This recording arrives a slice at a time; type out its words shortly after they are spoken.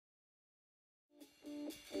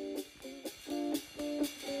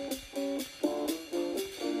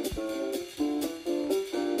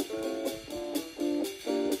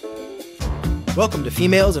Welcome to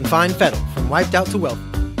Females in Fine Fettle, from Wiped Out to Wealthy.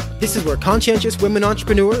 This is where conscientious women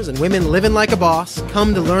entrepreneurs and women living like a boss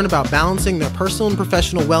come to learn about balancing their personal and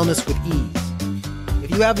professional wellness with ease.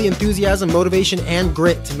 If you have the enthusiasm, motivation, and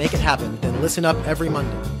grit to make it happen, then listen up every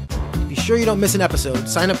Monday. To be sure you don't miss an episode,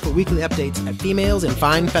 sign up for weekly updates at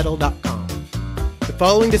femalesinfinefettle.com. The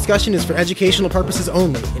following discussion is for educational purposes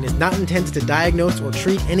only and is not intended to diagnose or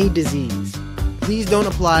treat any disease. Please don't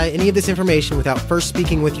apply any of this information without first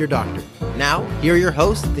speaking with your doctor. Now, here are your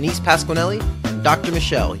hosts, Denise Pasquinelli and Dr.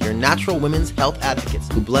 Michelle, your natural women's health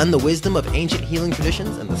advocates who blend the wisdom of ancient healing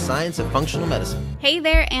traditions and the science of functional medicine. Hey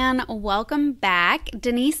there, and welcome back.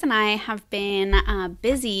 Denise and I have been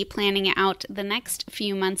busy planning out the next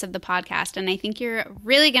few months of the podcast, and I think you're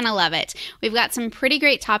really going to love it. We've got some pretty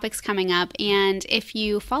great topics coming up, and if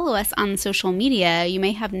you follow us on social media, you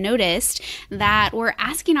may have noticed that we're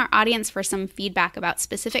asking our audience for some feedback about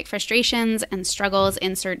specific frustrations and struggles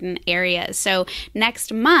in certain areas. So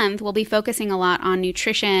next month, we'll be focusing a lot on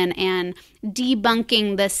nutrition and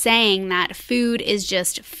debunking the saying that food is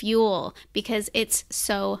just fuel, because it's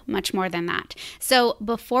so much more than that. So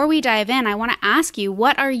before we dive in, I want to ask you,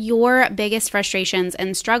 what are your biggest frustrations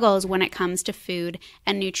and struggles when it comes to food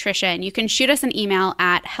and nutrition? You can shoot us an email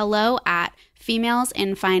at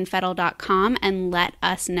hello@femalesinfinefettle.com and let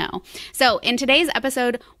us know. So in today's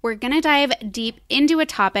episode, we're going to dive deep into a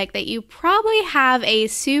topic that you probably have a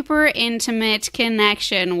super intimate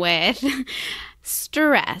connection with.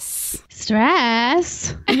 Stress.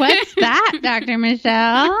 Stress? What's that, Dr.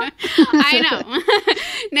 Michelle? I know.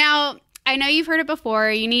 Now, I know you've heard it before.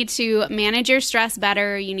 You need to manage your stress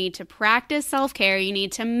better. You need to practice self-care. You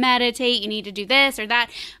need to meditate. You need to do this or that.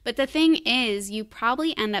 But the thing is, you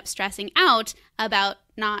probably end up stressing out about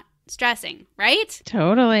not stressing, right?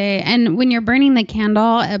 Totally. And when you're burning the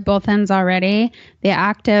candle at both ends already, the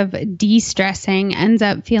act of de-stressing ends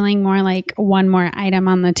up feeling more like one more item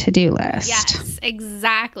on the to-do list. Yes,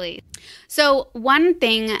 exactly. So one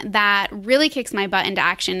thing that really kicks my butt into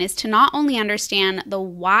action is to not only understand the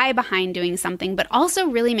why behind doing something, but also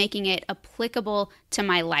really making it applicable to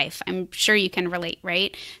my life. I'm sure you can relate,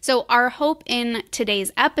 right? So our hope in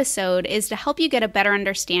today's episode is to help you get a better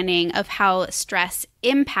understanding of how stress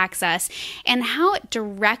impacts us and how it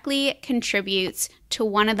directly contributes to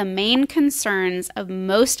one of the main concerns of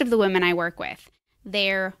most of the women I work with: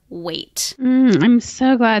 their weight. I'm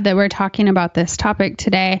so glad that we're talking about this topic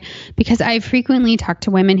today, because I frequently talk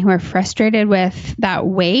to women who are frustrated with that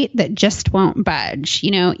weight that just won't budge,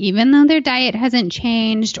 even though their diet hasn't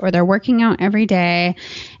changed or they're working out every day.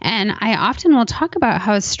 And I often will talk about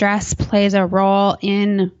how stress plays a role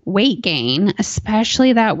in weight gain,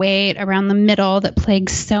 especially that weight around the middle that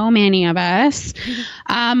plagues so many of us.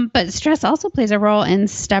 But stress also plays a role in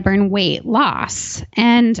stubborn weight loss.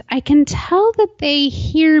 And I can tell that they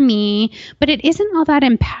hear me, but it isn't all that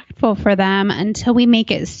impactful for them until we make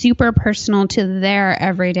it super personal to their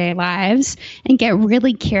everyday lives and get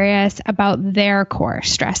really curious about their core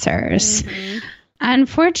stressors. Mm-hmm.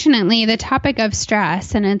 Unfortunately, the topic of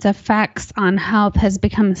stress and its effects on health has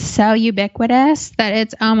become so ubiquitous that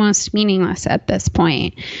it's almost meaningless at this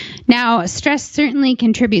point. Now, stress certainly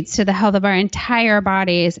contributes to the health of our entire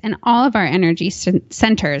bodies and all of our energy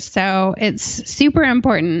centers, so it's super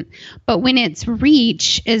important. But when its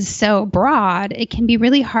reach is so broad, it can be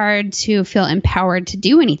really hard to feel empowered to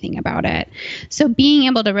do anything about it. So being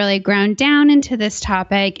able to really ground down into this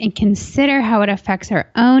topic and consider how it affects our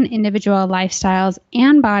own individual lifestyles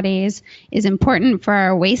and bodies is important for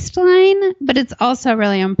our waistline, but it's also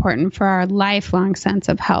really important for our lifelong sense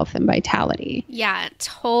of health and vitality. Yeah,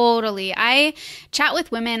 totally. I chat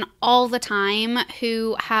with women all the time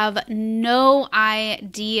who have no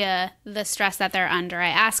idea the stress that they're under. I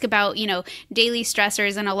ask about, daily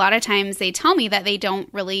stressors, and a lot of times they tell me that they don't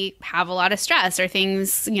really have a lot of stress, or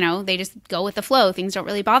things, they just go with the flow. Things don't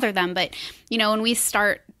really bother them. But, when we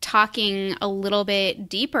start talking a little bit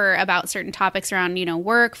deeper about certain topics around,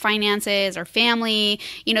 work, finances, or family,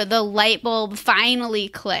 the light bulb finally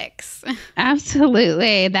clicks.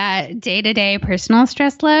 Absolutely. That day-to-day personal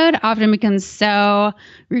stress load often becomes so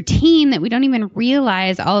routine that we don't even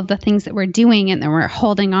realize all of the things that we're doing and that we're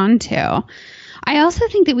holding on to. I also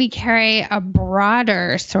think that we carry a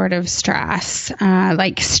broader sort of stress,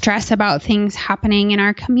 like stress about things happening in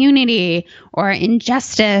our community or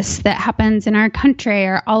injustice that happens in our country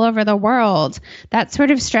or all over the world. That sort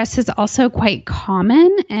of stress is also quite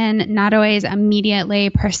common and not always immediately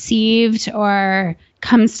perceived or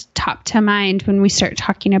comes top to mind when we start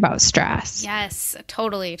talking about stress. Yes,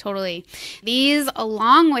 totally, totally. These,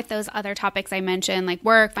 along with those other topics I mentioned, like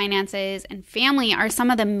work, finances, and family, are some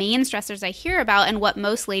of the main stressors I hear about and what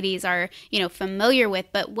most ladies are, familiar with.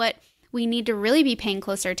 But what we need to really be paying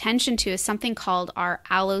closer attention to is something called our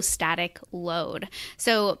allostatic load.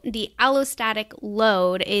 So the allostatic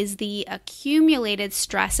load is the accumulated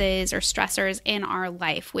stresses or stressors in our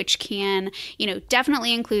life, which can,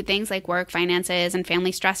 definitely include things like work, finances, and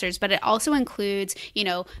family stressors, but it also includes,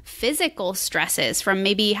 physical stresses from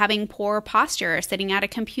maybe having poor posture, sitting at a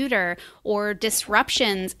computer, or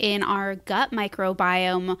disruptions in our gut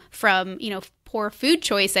microbiome from, poor food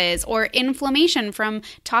choices, or inflammation from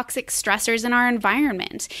toxic stressors in our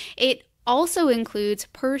environment. It also includes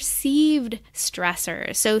perceived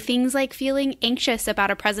stressors. So things like feeling anxious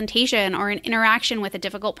about a presentation or an interaction with a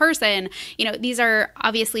difficult person. These are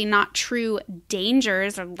obviously not true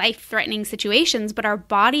dangers or life-threatening situations, but our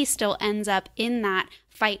body still ends up in that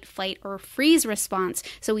fight, flight, or freeze response.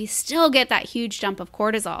 So we still get that huge jump of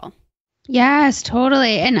cortisol. Yes,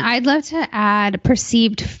 totally. And I'd love to add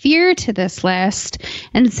perceived fear to this list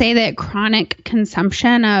and say that chronic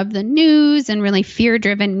consumption of the news and really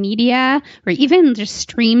fear-driven media, or even just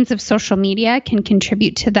streams of social media, can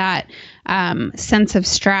contribute to that sense of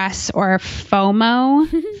stress or FOMO,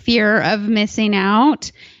 fear of missing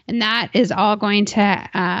out. And that is all going to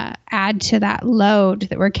add to that load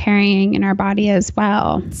that we're carrying in our body as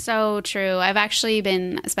well. So true. I've actually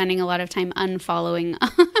been spending a lot of time unfollowing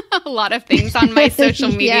a lot of things on my social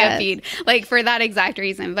media feed, like for that exact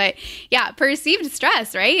reason. But yeah, perceived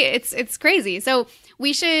stress, right? It's crazy. So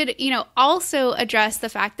we should, also address the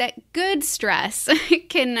fact that good stress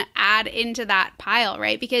can add into that pile,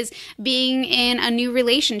 right? Because being in a new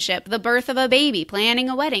relationship, the birth of a baby, planning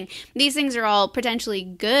a wedding, these things are all potentially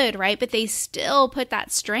good, right? But they still put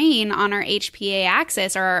that strain on our HPA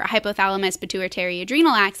axis, or our hypothalamus pituitary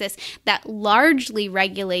adrenal axis, that largely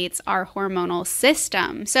regulates our hormonal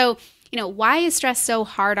system. So, why is stress so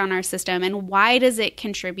hard on our system, and why does it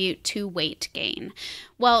contribute to weight gain?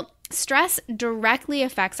 Well, stress directly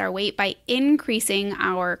affects our weight by increasing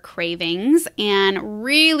our cravings and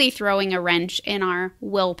really throwing a wrench in our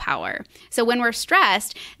willpower. So when we're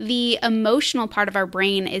stressed, the emotional part of our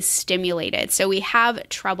brain is stimulated. So we have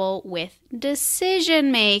trouble with decision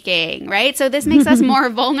making, right? So this makes us more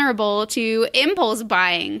vulnerable to impulse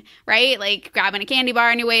buying, right? Like grabbing a candy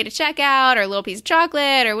bar on your way to checkout, or a little piece of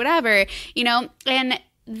chocolate, or whatever, and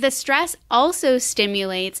the stress also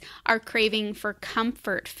stimulates our craving for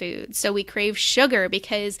comfort food. So we crave sugar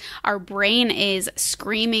because our brain is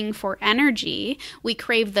screaming for energy. We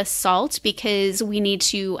crave the salt because we need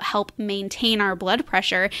to help maintain our blood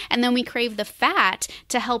pressure. And then we crave the fat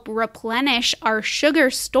to help replenish our sugar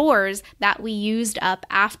stores that we used up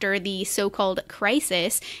after the so-called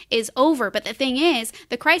crisis is over. But the thing is,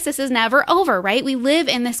 the crisis is never over, right? We live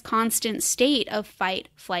in this constant state of fight,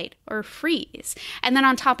 flight, or freeze. And then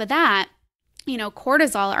on top of that,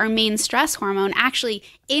 cortisol, our main stress hormone, actually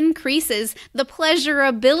increases the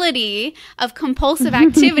pleasurability of compulsive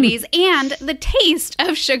activities and the taste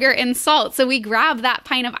of sugar and salt. So we grab that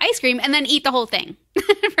pint of ice cream and then eat the whole thing.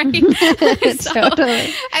 Right?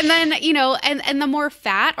 Totally. And then, and the more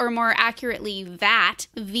fat, or more accurately VAT,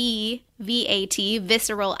 VAT,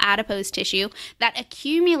 visceral adipose tissue, that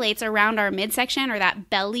accumulates around our midsection, or that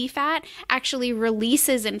belly fat, actually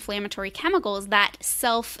releases inflammatory chemicals that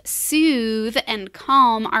self-soothe and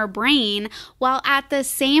calm our brain, while at the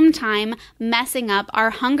same time messing up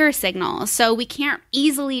our hunger signals. So we can't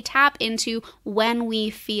easily tap into when we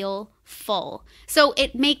feel full. So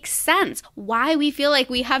it makes sense why we feel like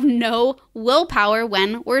we have no willpower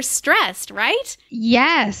when we're stressed, right?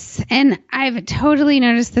 Yes. And I've totally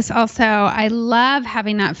noticed this also. I love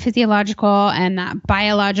having that physiological and that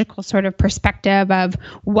biological sort of perspective of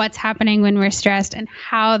what's happening when we're stressed and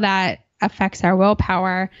how that affects our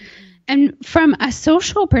willpower. And from a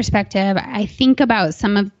social perspective, I think about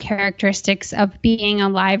some of the characteristics of being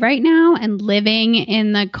alive right now and living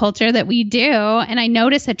in the culture that we do. And I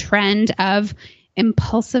notice a trend of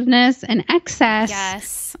impulsiveness and excess.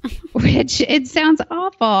 Yes. Which it sounds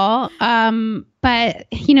awful. But,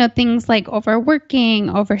 things like overworking,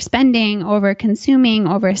 overspending, overconsuming,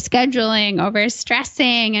 overscheduling,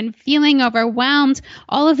 overstressing, and feeling overwhelmed,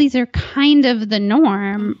 all of these are kind of the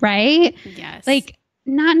norm, right? Yes. Like,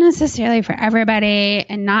 not necessarily for everybody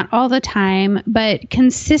and not all the time, but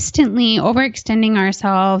consistently overextending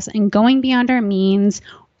ourselves and going beyond our means,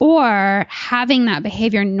 or having that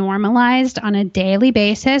behavior normalized on a daily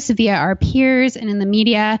basis via our peers and in the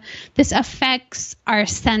media. This affects our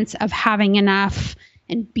sense of having enough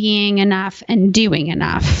and being enough and doing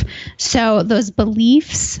enough. So those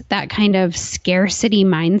beliefs, that kind of scarcity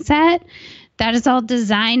mindset, that is all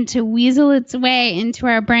designed to weasel its way into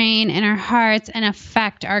our brain and our hearts and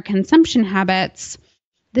affect our consumption habits.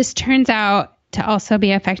 This turns out to also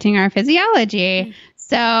be affecting our physiology.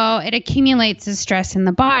 So it accumulates as stress in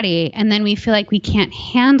the body, and then we feel like we can't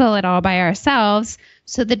handle it all by ourselves.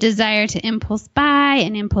 So the desire to impulse buy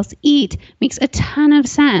and impulse eat makes a ton of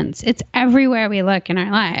sense. It's everywhere we look in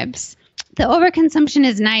our lives. The overconsumption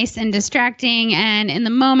is nice and distracting, and in the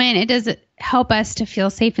moment, it does help us to feel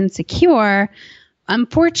safe and secure.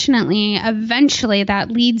 Unfortunately, eventually that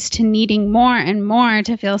leads to needing more and more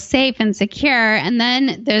to feel safe and secure. And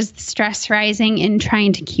then there's the stress rising in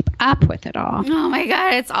trying to keep up with it all. Oh my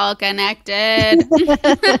God, it's all connected.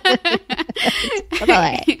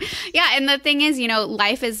 Yeah, and the thing is,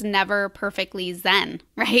 life is never perfectly zen,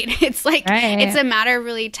 right? It's like, It's a matter of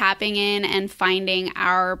really tapping in and finding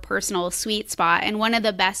our personal sweet spot. And one of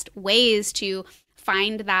the best ways to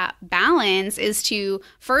find that balance is to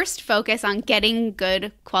first focus on getting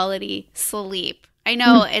good quality sleep. I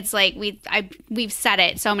know it's like we've said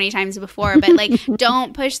it so many times before, but like,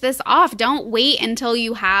 don't push this off. Don't wait until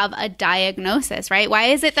you have a diagnosis, right? Why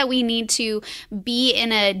is it that we need to be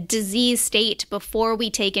in a disease state before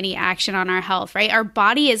we take any action on our health, right? Our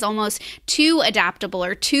body is almost too adaptable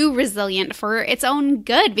or too resilient for its own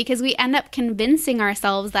good, because we end up convincing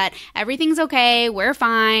ourselves that everything's okay, we're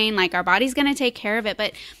fine, like our body's going to take care of it.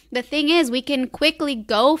 But the thing is, we can quickly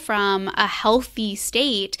go from a healthy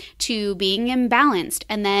state to being imbalanced,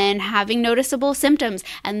 and then having noticeable symptoms,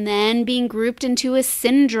 and then being grouped into a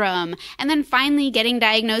syndrome, and then finally getting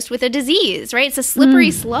diagnosed with a disease, right? It's a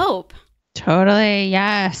slippery slope. Totally,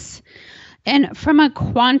 yes. And from a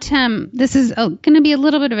quantum, this is going to be a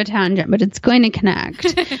little bit of a tangent, but it's going to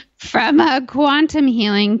connect. From a quantum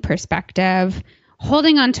healing perspective,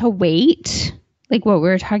 holding on to weight, like what we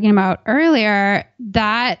were talking about earlier,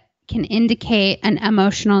 that can indicate an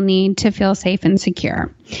emotional need to feel safe and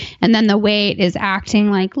secure. And then the weight is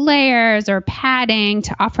acting like layers or padding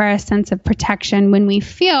to offer a sense of protection when we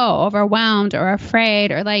feel overwhelmed or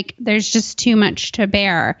afraid, or like there's just too much to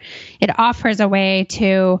bear. It offers a way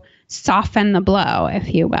to soften the blow,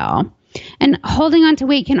 if you will. And holding on to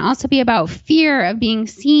weight can also be about fear of being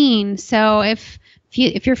seen. So if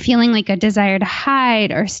you're feeling like a desire to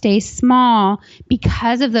hide or stay small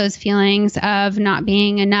because of those feelings of not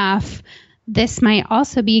being enough, this might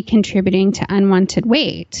also be contributing to unwanted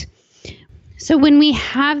weight. So when we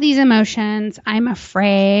have these emotions, I'm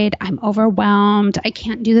afraid, I'm overwhelmed, I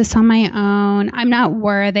can't do this on my own, I'm not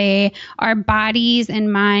worthy, our bodies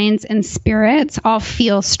and minds and spirits all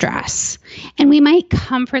feel stress. And we might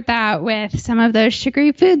comfort that with some of those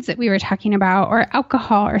sugary foods that we were talking about, or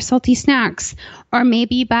alcohol or salty snacks, or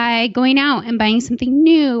maybe by going out and buying something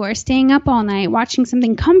new, or staying up all night watching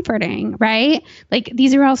something comforting, right? Like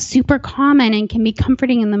these are all super common and can be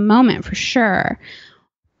comforting in the moment for sure.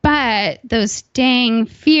 But those dang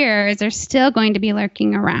fears are still going to be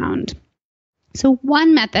lurking around. So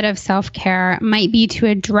one method of self-care might be to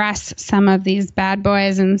address some of these bad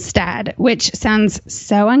boys instead, which sounds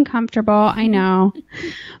so uncomfortable, I know.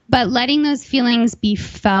 But letting those feelings be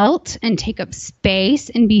felt and take up space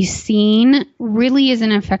and be seen really is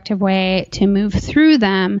an effective way to move through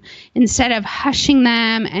them, instead of hushing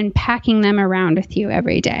them and packing them around with you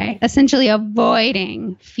every day, essentially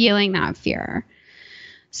avoiding feeling that fear.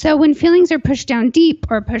 So when feelings are pushed down deep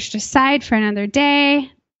or pushed aside for another day,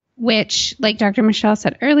 which, like Dr. Michelle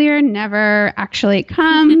said earlier, never actually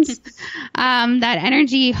comes, that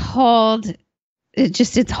energy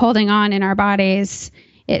it's holding on in our bodies.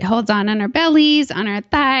 It holds on our bellies, on our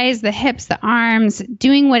thighs, the hips, the arms,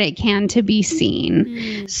 doing what it can to be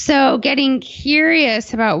seen. So getting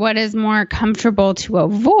curious about what is more comfortable to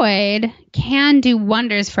avoid can do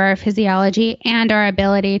wonders for our physiology and our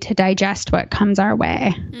ability to digest what comes our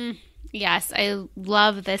way. Yes, I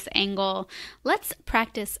love this angle. Let's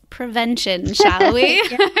practice prevention, shall we?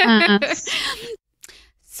 Yes.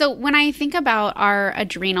 So when I think about our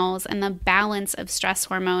adrenals and the balance of stress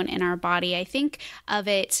hormone in our body, I think of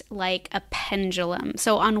it like a pendulum.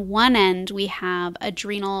 So on one end, we have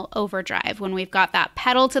adrenal overdrive, when we've got that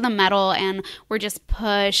pedal to the metal and we're just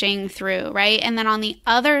pushing through, right? And then on the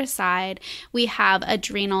other side, we have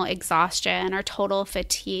adrenal exhaustion or total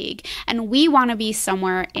fatigue. And we want to be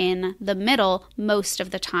somewhere in the middle most of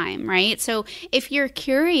the time, right? So if you're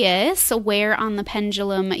curious where on the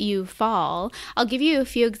pendulum you fall, I'll give you a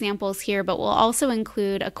few examples here, but we'll also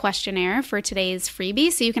include a questionnaire for today's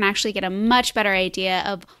freebie so you can actually get a much better idea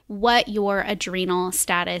of what your adrenal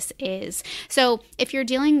status is. So if you're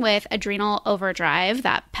dealing with adrenal overdrive,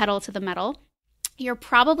 that pedal to the metal, you're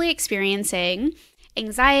probably experiencing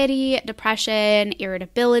anxiety, depression,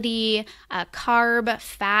 irritability, carb,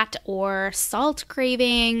 fat, or salt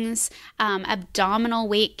cravings, abdominal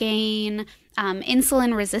weight gain,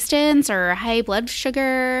 insulin resistance or high blood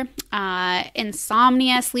sugar,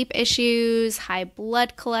 insomnia, sleep issues, high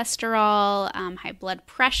blood cholesterol, high blood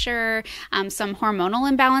pressure, some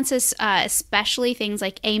hormonal imbalances, especially things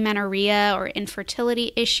like amenorrhea or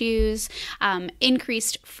infertility issues,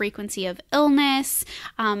 increased frequency of illness,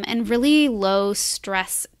 and really low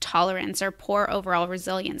stress tolerance or poor overall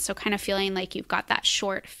resilience. So kind of feeling like you've got that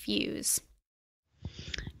short fuse.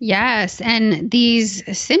 Yes. And these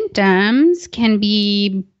symptoms can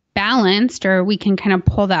be balanced, or we can kind of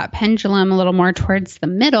pull that pendulum a little more towards the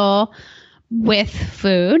middle with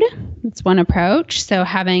food. That's one approach. So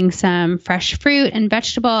having some fresh fruit and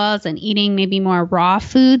vegetables and eating maybe more raw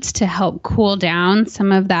foods to help cool down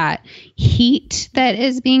some of that heat that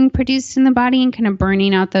is being produced in the body and kind of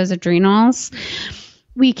burning out those adrenals.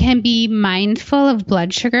 We can be mindful of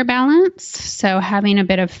blood sugar balance. So having a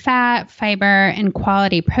bit of fat, fiber, and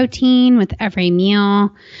quality protein with every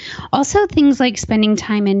meal. Also things like spending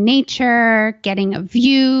time in nature, getting a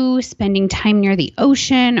view, spending time near the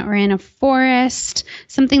ocean or in a forest.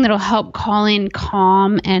 Something that'll help call in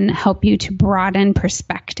calm and help you to broaden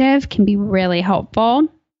perspective can be really helpful.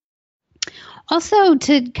 Also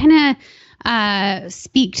to kind of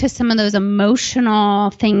speak to some of those emotional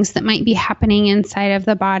things that might be happening inside of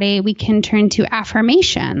the body, we can turn to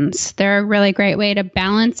affirmations. They're a really great way to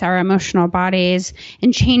balance our emotional bodies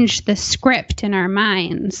and change the script in our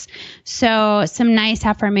minds. So some nice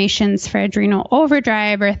affirmations for adrenal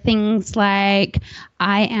overdrive are things like,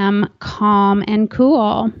 I am calm and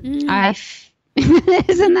cool.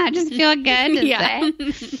 Doesn't that just feel good to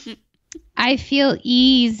say? I feel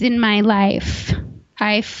ease in my life.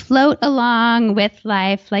 I float along with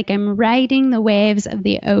life like I'm riding the waves of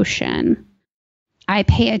the ocean. I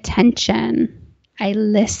pay attention. I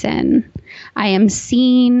listen. I am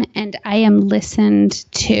seen and I am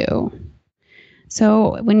listened to.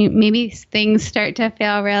 So when maybe things start to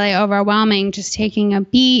feel really overwhelming, just taking a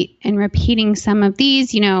beat and repeating some of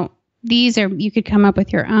these, you could come up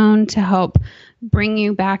with your own to help bring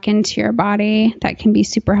you back into your body. That can be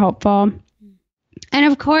super helpful. And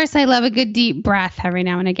of course, I love a good deep breath every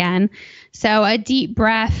now and again. So a deep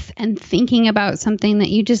breath and thinking about something that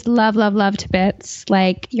you just love, love, love to bits,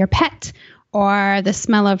 like your pet or the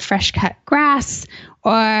smell of fresh cut grass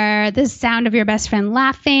or the sound of your best friend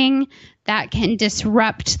laughing, that can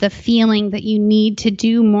disrupt the feeling that you need to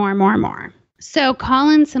do more. So call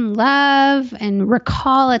in some love and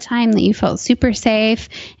recall a time that you felt super safe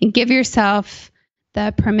and give yourself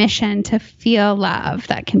the permission to feel love.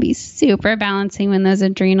 That can be super balancing when those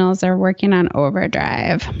adrenals are working on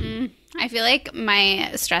overdrive. I feel like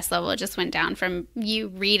my stress level just went down from you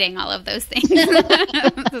reading all of those things.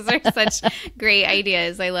 Those are such great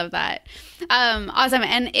ideas. I love that. Awesome.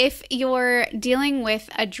 And if you're dealing with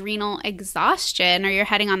adrenal exhaustion or you're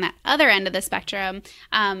heading on that other end of the spectrum,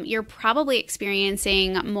 you're probably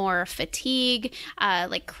experiencing more fatigue,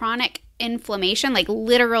 like chronic inflammation, like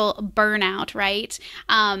literal burnout, right?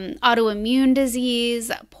 Autoimmune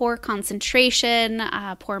disease, poor concentration,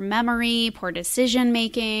 poor memory, poor decision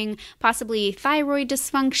making, possibly thyroid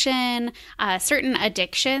dysfunction, certain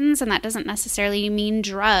addictions, and that doesn't necessarily mean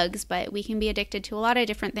drugs, but we can be addicted to a lot of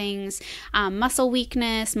different things. Muscle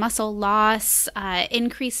weakness, muscle loss,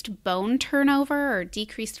 increased bone turnover or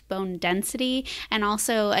decreased bone density, and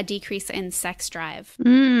also a decrease in sex drive.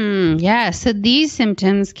 Yeah, so these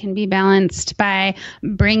symptoms can be balanced by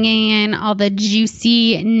bringing in all the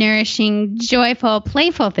juicy, nourishing, joyful,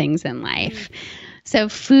 playful things in life. So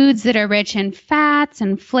foods that are rich in fats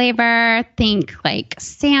and flavor, think like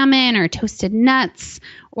salmon or toasted nuts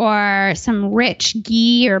or some rich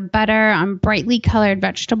ghee or butter on brightly colored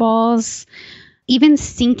vegetables. Even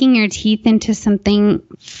sinking your teeth into something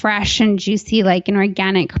fresh and juicy like an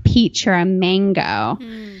organic peach or a mango.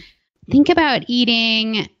 Think about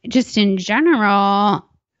eating just in general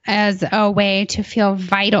as a way to feel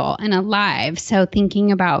vital and alive. So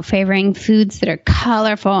thinking about favoring foods that are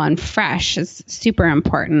colorful and fresh is super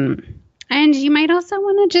important. And you might also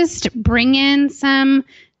want to just bring in something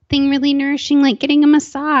really nourishing, like getting a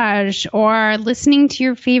massage or listening to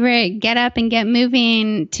your favorite get up and get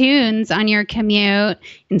moving tunes on your commute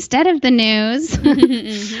instead of the news.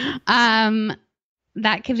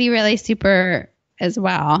 That could be really super as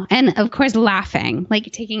well. And of course, laughing,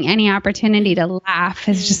 like taking any opportunity to laugh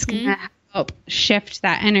is just going to help shift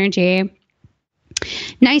that energy.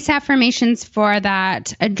 Nice affirmations for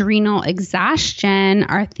that adrenal exhaustion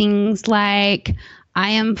are things like,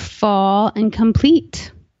 I am full and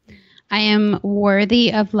complete. I am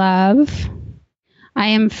worthy of love. I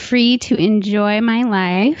am free to enjoy my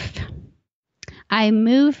life. I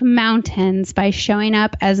move mountains by showing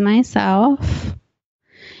up as myself.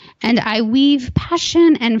 and I weave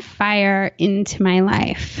passion and fire into my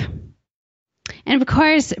life. And of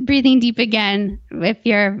course, breathing deep again, if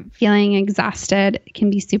you're feeling exhausted, can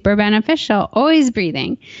be super beneficial. Always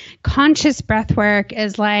breathing. Conscious breath work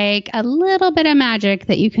is like a little bit of magic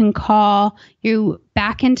that you can call you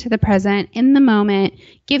back into the present, in the moment,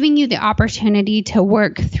 giving you the opportunity to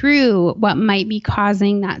work through what might be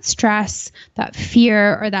causing that stress, that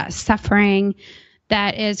fear, or that suffering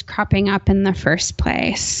that is cropping up in the first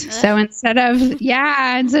place. So instead of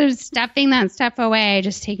stuffing that stuff away,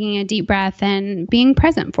 just taking a deep breath and being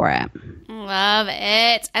present for it. Love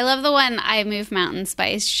it. I love the one I Move Mountains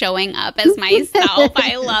by showing up as myself.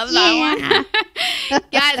 I love that one.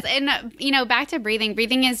 Yes. And, back to breathing.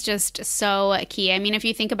 Breathing is just so key. I mean, if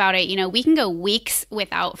you think about it, we can go weeks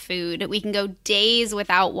without food. We can go days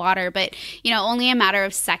without water, but, only a matter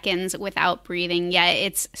of seconds without breathing. Yet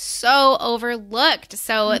it's so overlooked.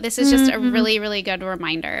 So this is just a really, really good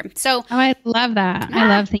reminder. So I love that. I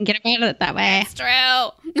love thinking about it that way. It's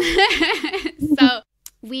true. So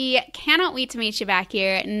we cannot wait to meet you back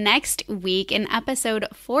here next week in episode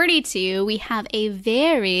 42. We have a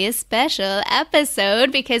very special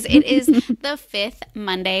episode because it is the 5th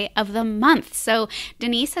Monday of the month. So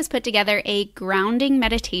Denise has put together a grounding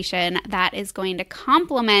meditation that is going to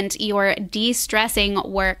complement your de-stressing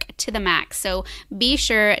work to the max. So be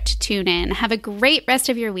sure to tune in. Have a great rest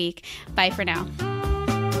of your week. Bye for now.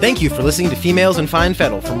 Thank you for listening to Females in Fine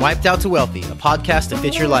Fettle from Wiped Out to Wealthy, a podcast to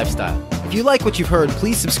fit your lifestyle. If you like what you've heard,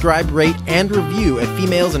 please subscribe, rate, and review at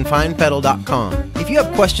femalesandfinefettle.com. If you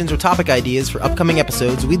have questions or topic ideas for upcoming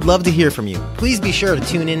episodes, we'd love to hear from you. Please be sure to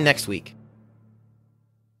tune in next week.